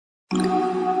So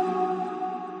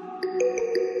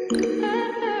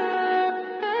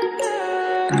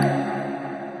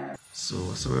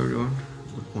what's up everyone,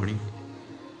 good morning.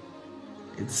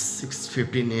 It's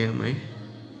 6:15 a.m.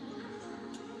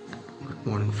 Good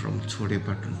morning from Terai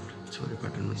Trip छौँ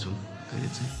अहिले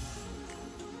चाहिँ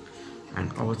and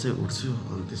अब चाहिँ उठ्छु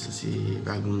अनि त्यसपछि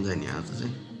बागलुङ जाने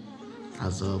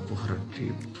आज पोखरा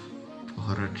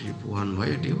ट्रिप 1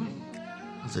 भयो डे 1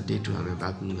 आज डे 2 हामी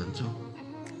बागलुङ जान्छौँ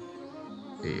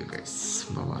ए गाइस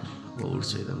बवाल अब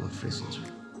उठ्छु एकदम फ्रेस हुन्छु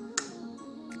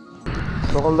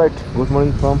Alright, good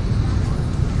morning from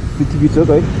Midhill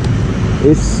Highway.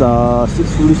 It's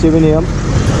 6:47 a.m.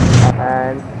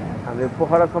 and we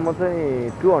Pokhara सम्म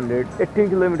चाहिँ 218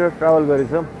 kilometers travel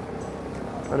गरेछौँ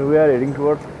and we are heading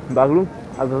towards Baglung.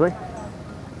 आज चाहिँ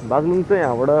बागलुङ चाहिँ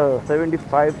यहाँबाट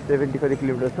 75-75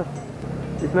 kilometers छ.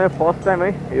 यसमा फर्स्ट टाइम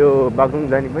है यो बागलुङ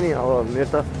जाने पनि अब मेरो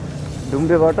त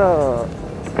ढुम्डेबाट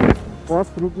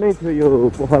फर्स्ट रुट नै थियो यो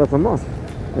पोखरासम्म.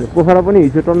 अनि पोखरा पनि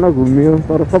हिजो टन्न घुम्यो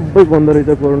तर सबै बन्द रहेछ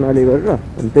कोरोनाले गरेर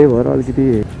अनि त्यही भएर अलिकति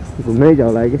घुम्नै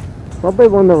जाउला कि सबै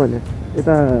बन्द भने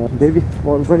यता देवी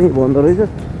फल पनि बन्द रहेछ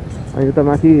अनि यता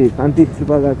माथि शान्ति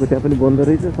स्तूपा गएको त्यहाँ पनि बन्द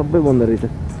रहेछ सबै बन्द रहेछ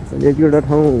अनि एक दुईवटा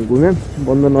ठाउँ घुम्यौँ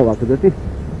बन्द नभएको जति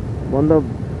बन्द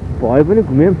भए पनि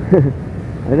घुम्यौँ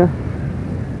हैन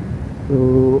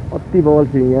अति बवाल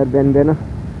थियो यार बिहान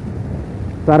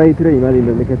चारैतिर हिमाल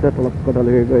हिँड्न देखेछ टलक्क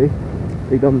टलेको है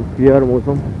एकदम क्लियर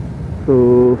मौसम. So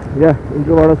yeah,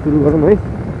 इन्ट्रोबाट सुरु गरौँ है.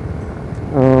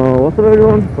 What's up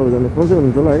everyone? सबैजना सन्चै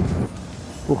हुनुहुन्छ होला है.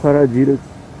 पोखरा जिरो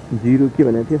के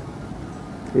भनेको थियो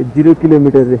ए 0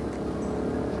 किलोमिटर रे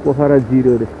पोखरा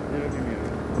जिरो रे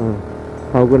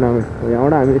ठाउँको नाम हो.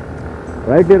 यहाँबाट हामी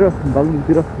राइट लिएर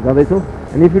बागलुङतिर जाँदैछौँ.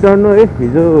 अनि इफ यु डोन्ट नो है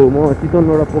हिजो म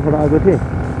चितवनबाट पोखरा आएको थिएँ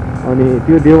अनि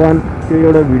त्यो डे 1 त्यो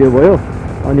एउटा भिडियो भयो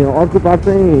अनि अर्को पार्ट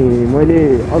चाहिँ मैले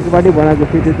अर्को पार्टै बनाएको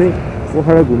थिएँ त्यो चाहिँ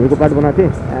पोखरा घुमेको पार्ट बनाएको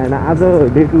थिएँ एन्ड आज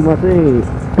डे 2 मा चाहिँ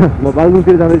म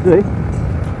बागलुङतिर जाँदैछु है.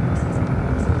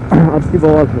 अति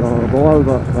बवाल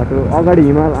बाटो अगाडि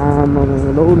हिमाल आमा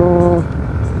लौ न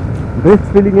बेस्ट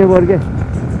फिलिङ एभर के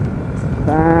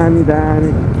दामी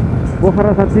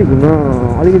पोखरा साँच्चै घुम्न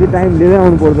अलिकति टाइम लिँदै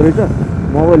आउनु पर्दो रहेछ.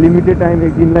 म अब लिमिटेड टाइम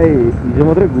एक दिनलाई हिजो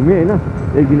मात्रै घुमेँ होइन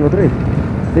एक दिन मात्रै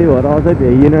त्यही भएर अझै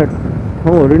भ्याइएन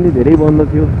ठाउँहरू नि धेरै बन्द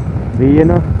थियो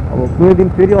भ्याइएन. अब कुनै दिन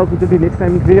फेरि अर्कोचोटि नेक्स्ट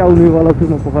टाइम फेरि आउनेवाला छु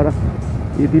म पोखरा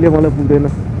यतिले मलाई पुग्दैन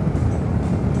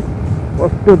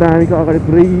कस्तो दामीको अगाडि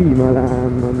पुरै हिमाल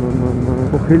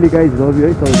पोखरेली गाइज लभ यु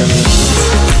है सबैजना.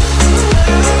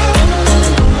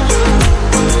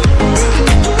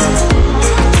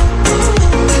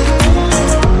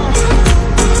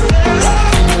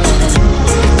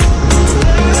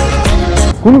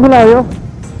 कुन खोला हो यो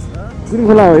कुन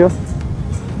खोला हो यो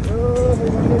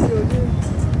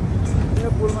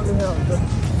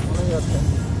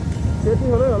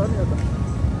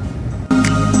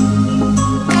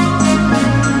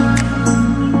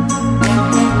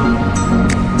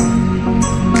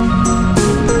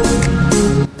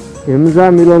हेम्जा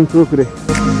मिलन चोक रे.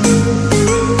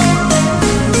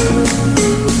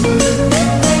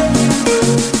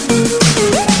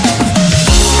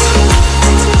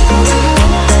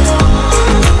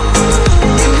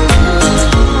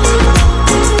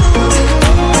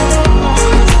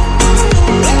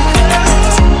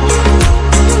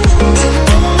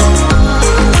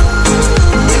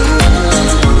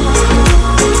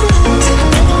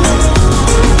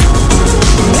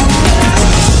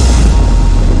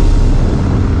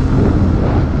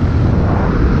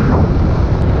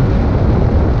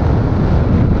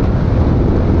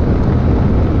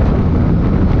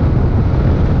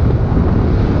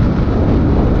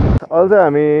 अझ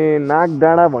हामी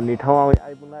नागडाँडा भन्ने ठाउँ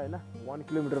आइपुग्न होइन 1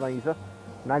 किलोमिटर बाँकी छ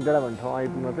नागडाँडा भन्ने ठाउँ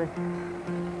आइपुग्न चाहिँ.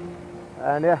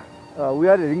 And yeah we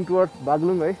are heading towards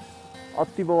Baglung है.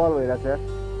 अति बवाल भइरहेको छ यार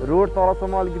रोड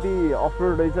तलसम्म अलिकति अफ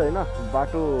रोड रहेछ होइन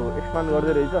बाटो एक्सपान्ड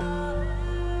गर्दै रहेछ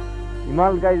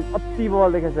हिमाल गाइज अति बवाल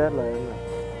देखेछ यार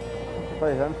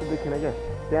तपाईँ हेर्नु पनि देखिन क्या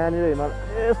त्यहाँनिर हिमाल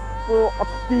यस्तो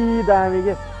अति दामी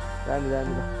के दामी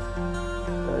हेर्नु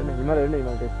हिमाल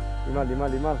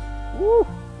हिमाल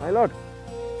माइ लर्ड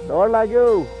डर लाग्यो.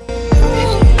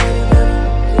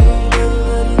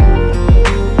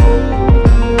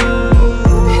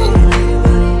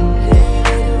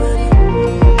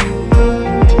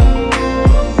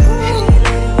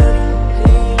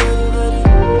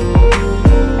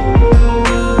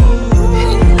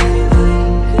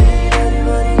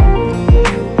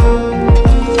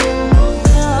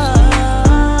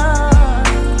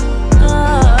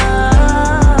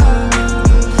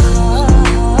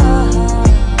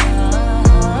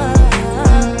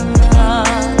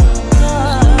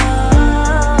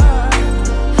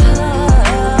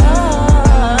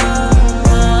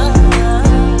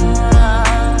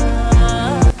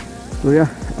 गयो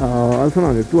अहिलेसम्म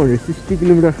हामी 260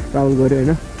 किलोमिटर ट्राभल गऱ्यो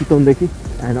होइन चितवनदेखि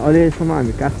एन्ड अहिलेसम्म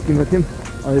हामी कास्कीमा थियौँ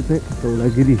अहिले चाहिँ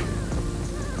धौलागिरी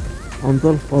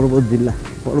अञ्चल पर्वत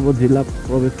जिल्ला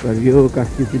प्रवेश गरियो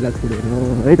कास्की जिल्ला छोडेर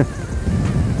है त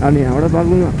अनि यहाँबाट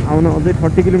बागलुङ आउन अझै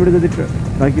 30 किलोमिटर जति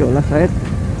बाँकी होला सायद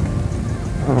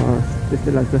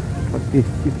त्यस्तै लाग्छ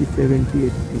 40 50 70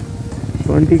 80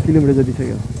 20 किलोमिटर जति छ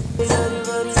क्या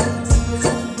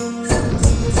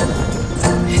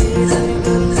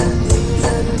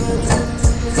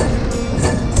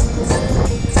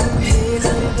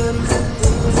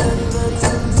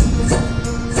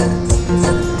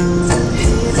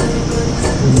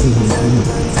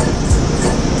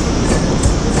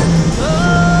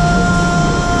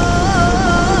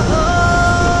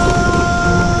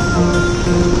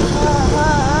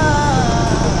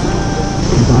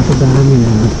बाटो दामी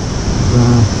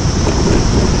यहाँ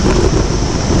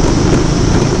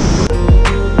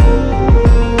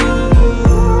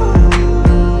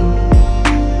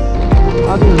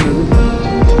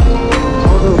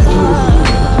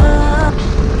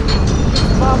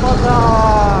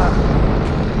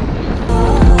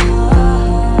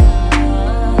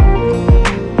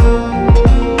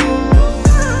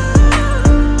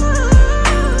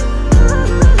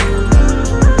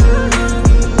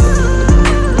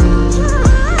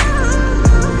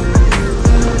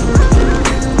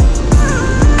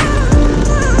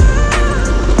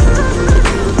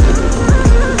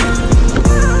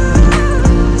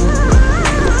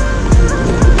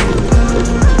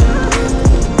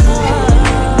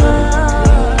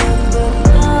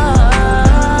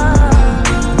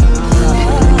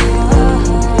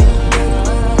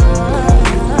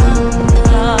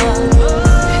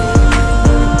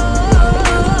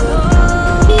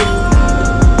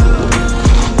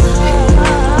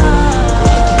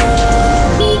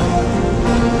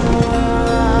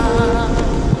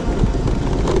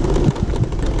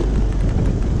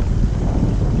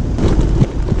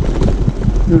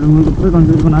यो ढुङ्गा त पुरै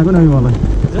कन्फ्युज बनाएको नि मलाई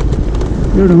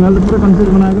यो ढुङ्गाले त पुरै कन्फ्युज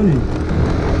बनाएको नि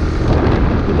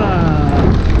उता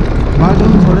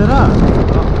बागलुङ छोडेर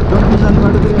जति जाने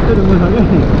बाटोतिर यस्तै ढुङ्गा छ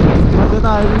क्या त्यता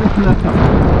आयो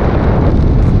पनि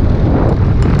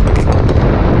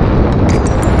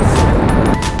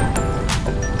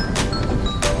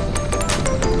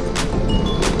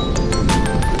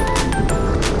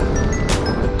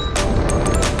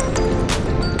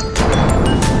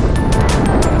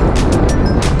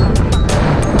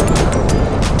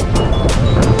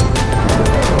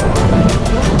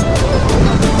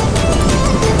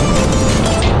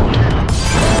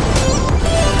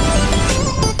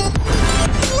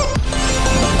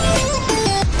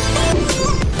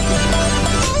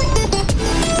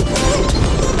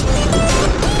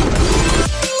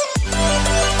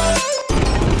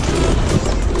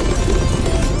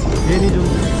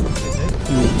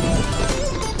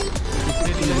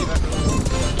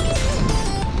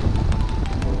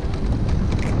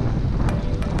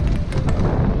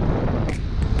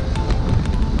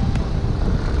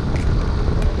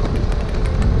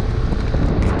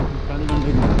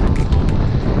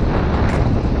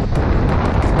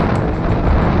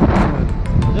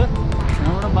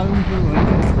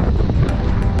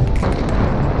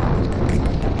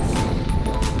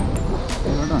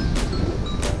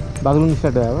बागलुङ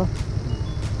स्टार्ट भयो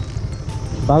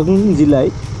बागलुङ जिल्ला है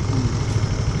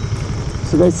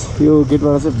सो गाइस यो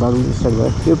गेटबाट चाहिँ बागलुङ स्टार्ट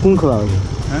भयो यो कुन खोला हो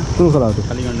कुन खोला हो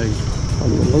खाली गण्डकी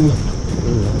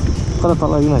कता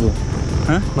तल कि माथि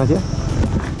माथि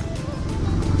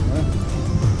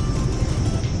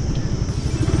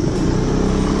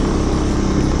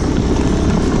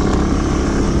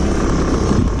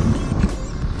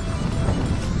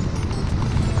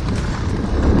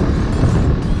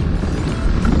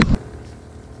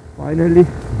फाइनली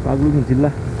बागलुङ जिल्ला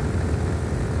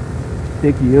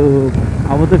देखियो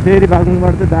अब त फेरि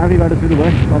बागलुङबाट चाहिँ दामी बाटो सुरु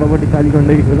भयो तलपट्टि काली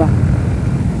गण्डकी खोला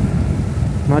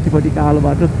माथिपट्टि कालो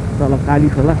बाटो तल काली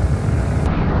खोला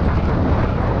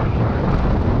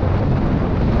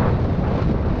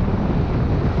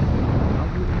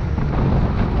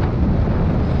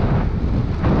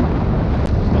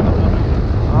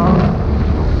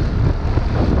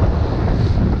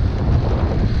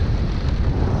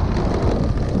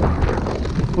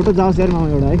फोटो जाओस् यार मामा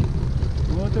एउटा है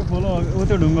वो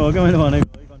त्यो ढुङ्गा हो क्या मैले भनेको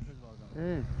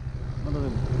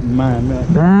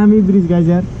दामी ब्रिज गाइज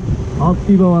यार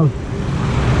अति बवाल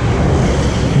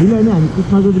मिल्यो भने हामी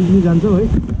कुष्माको ब्रिज नि जान्छौँ है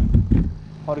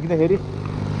फर्किँदाखेरि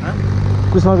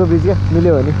कुष्माको ब्रिज क्या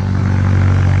मिल्यो भने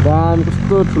दामी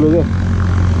कस्तो ठुलो क्या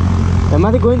यहाँ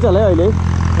माथि गइन्छ होला है अहिले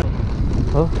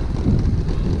हो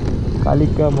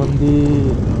कालिका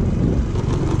मन्दिर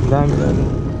दामी दामी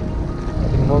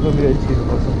मौका मिलेर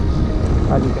छिर्नुपर्छ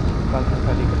कालिका बागलुङ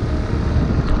कालिका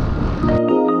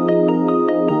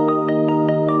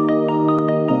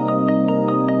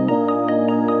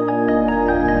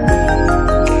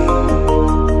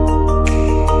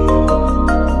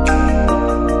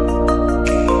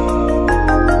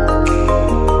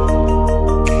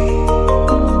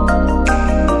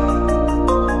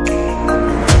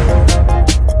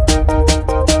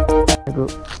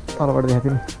तलबाट देखाएको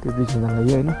थिएँ नि त्यो ब्रिज हुँदा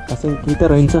यो होइन खासै केही त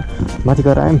रहन्छ माथि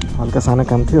गएर आयौँ हल्का सानो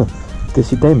काम थियो त्यो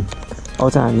सिधायौँ अब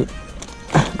चाहिँ हामी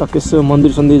टक्कै यसो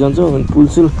मन्दिर सन्दिर जान्छौँ अनि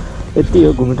पुलसुल यति हो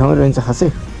घुम्ने ठाउँमै रहन्छ खासै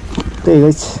त्यही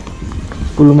गाइस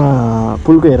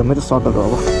पुलको हेरौँ त सटहरू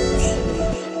अब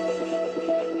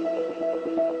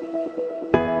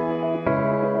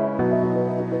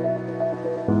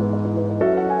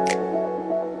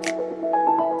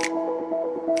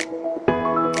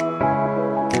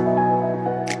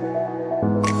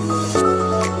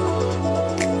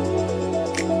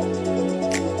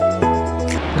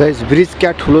गाइस ब्रिज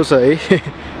क्या ठुलो छ है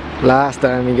लास्ट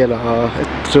हामी गेल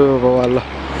यत्रो बवाल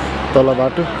तल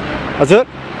बाटो हजुर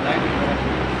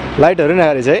लाइटहरू नि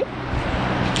आएको रहेछ है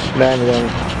दामी दामी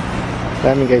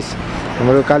दामी गाइस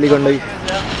हाम्रो कालीगण्डकी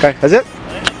हजुर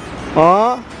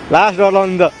लास्ट डर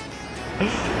लाउनु त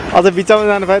अझ बिचमा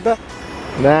जानु पायो त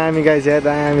दामी गाइस या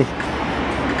दामी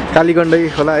कालीगण्डकी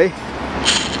खोला है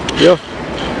यो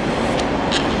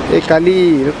ए काली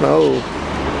रुक्न हौ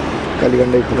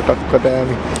कालीगण्डकी खोला टक्क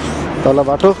दामी तल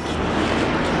बाटो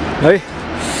है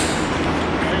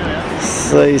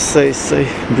सही सही सही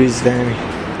ब्रिज दामी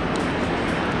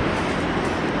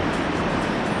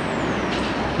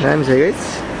दामी छ गाइस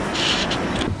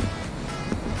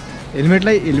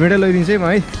हेलमेटै लैदिन्छ है म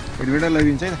है हेलमेटै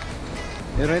लैदिन्छ है त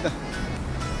हेर है त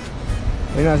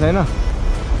होइन छैन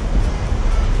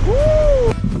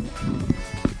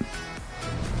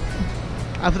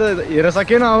आफू त हेर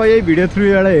सकेन अब यही भिडियो थ्रु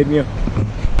एउटा हेर्ने हो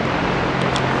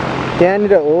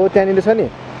त्यहाँनिर हो त्यहाँनिर छ नि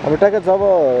अब ट्याक्कै जब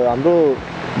हाम्रो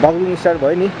बागलुङ स्टार्ट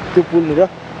भयो नि त्यो पुलनिर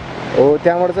हो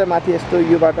त्यहाँबाट चाहिँ माथि यस्तो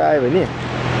यो बाटो आयो भने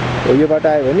हो यो बाटो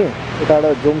आयो भने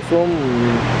यताबाट जोमसोम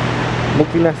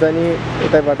मुक्तिनाथ जाने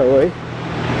यतै बाटो हो है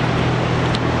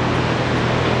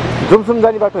जोमसोम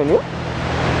जाने बाटो होइन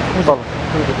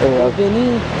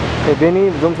बेनी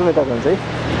जोमसोम यता जान्छ है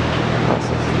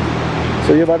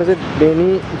सो यो बाटो चाहिँ बेनी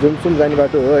जोमसोम जाने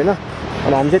बाटो हो होइन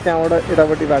अनि हामी चाहिँ त्यहाँबाट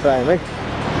यतापट्टि बाटो आयौँ है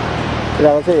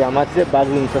यताबाट चाहिँ यहाँ माथि चाहिँ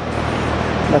बागलुङ छ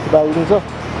माथि बागलुङ छ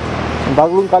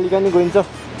बागलुङ कालिका नि गइन्छ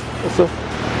यसो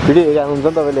भिडियो हेरिहाल्नुहुन्छ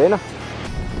नि तपाईँले होइन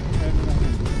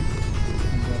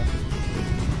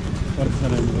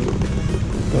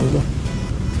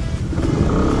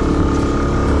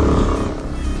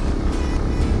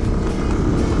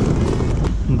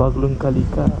बागलुङ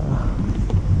कालिका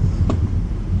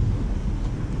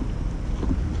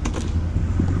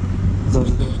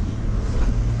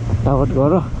टावर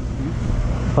गर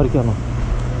फर्किनु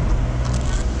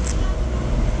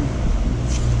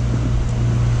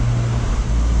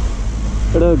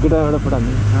एउटा केटा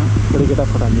फटानिदिनु एउटा केटा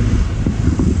फटानिदिनु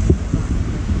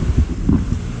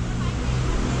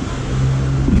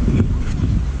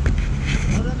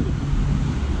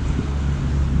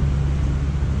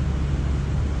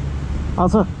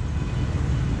आउँछ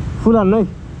फुल हान्नु है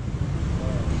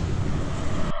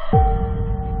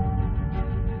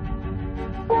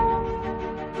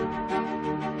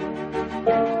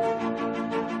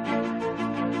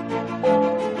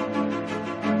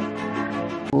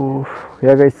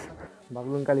या गाइस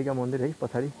बागलुङ कालिका मन्दिर है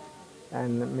पछाडि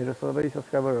एन्ड मेरो सबै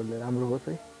सब्सक्राइबरहरूले राम्रो होस्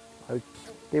है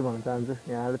त्यही भन्न चाहन्छु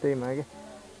यहाँ आएर त्यही मागेँ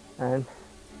एन्ड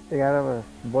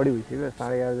 11 बढी भइसक्यो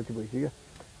 11:30 जति भइसक्यो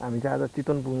हामी चाहिँ आज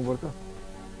चितवन पुग्नुपर्छ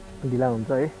ढिला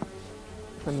हुन्छ है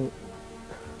अनि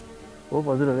हो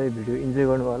हजुरहरूले भिडियो इन्जोय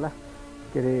गर्नुभयो होला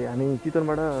के अरे हामी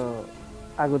चितवनबाट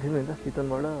आएको थियौँ नि त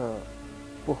चितवनबाट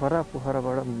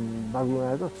पोखराबाट बागलुङ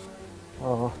आएको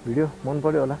भिडियो मन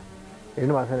पर्यो होला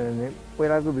हेर्नु भएको छैन भने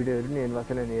पहिलाको भिडियोहरू नि हेर्नु भएको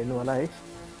छैन भने हेर्नु होला है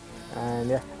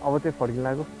एन्ड अब चाहिँ फर्किन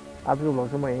लाग्यो आजको भ्लग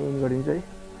चाहिँ म यहीँ इन गरिदिन्छु है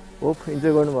होप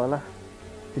इन्जोय गर्नुभयो होला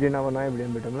फेरि अब नयाँ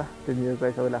भिडियोमा भेटौँला त्यो दिनको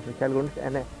लागि सबैले आफ्नो ख्याल गर्नुहोस्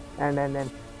एन्ड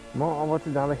म अब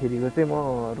चाहिँ जाँदाखेरिको चाहिँ म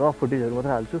र फुटेजहरू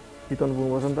मात्रै हाल्छु चितवन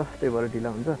पुग्नुपर्छ नि त त्यही भएर ढिला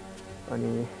हुन्छ अनि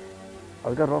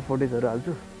हल्का र फुटेजहरू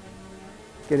हाल्छु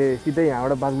के अरे सिधै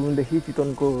यहाँबाट बागलुङदेखि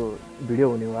चितवनको भिडियो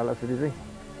हुनेवाला फेरि चाहिँ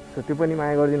सो त्यो पनि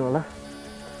माया गरिदिनु होला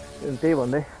त्यही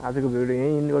भन्दै आजको भिडियो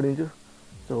यहीँ इन्ड गरिदिन्छु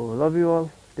so love you all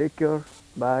take care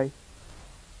by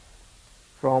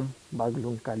from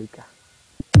Baglung Kalika